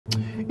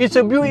It's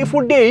a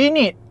beautiful day, isn't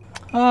it?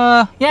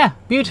 Yeah,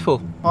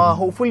 beautiful.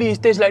 Hopefully it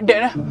stays like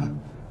that.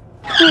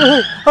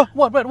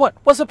 What?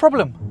 What's the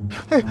problem?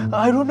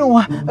 I don't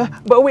know,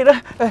 but wait,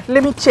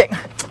 let me check.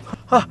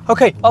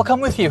 Okay, I'll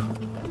come with you.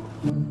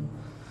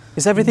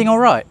 Is everything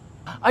alright?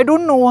 I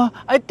don't know,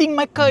 I think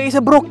my car is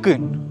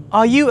broken.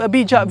 Are you a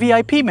Bjak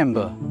VIP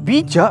member?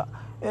 Bjak?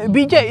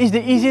 Bjak is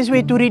the easiest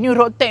way to renew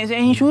road tax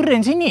and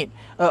insurance, isn't it?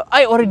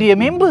 I already a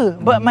member,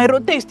 but my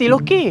road tax still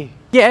okay.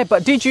 Yeah,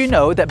 but did you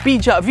know that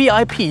Bjak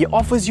VIP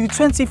offers you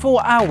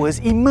 24 hours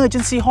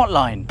emergency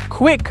hotline,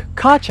 quick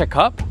car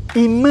checkup,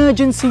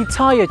 emergency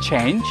tyre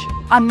change,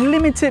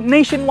 unlimited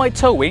nationwide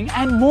towing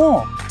and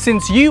more?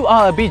 Since you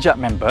are a Bjak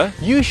member,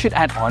 you should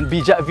add on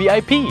Bjak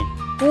VIP.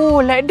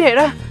 Oh, like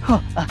that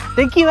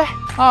thank you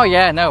Oh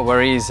yeah, no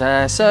worries.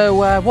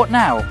 So what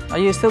now? Are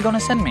you still gonna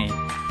send me?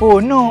 Oh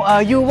no,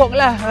 you walk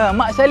lah.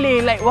 Mak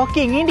Saleh like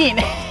walking, isn't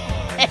it?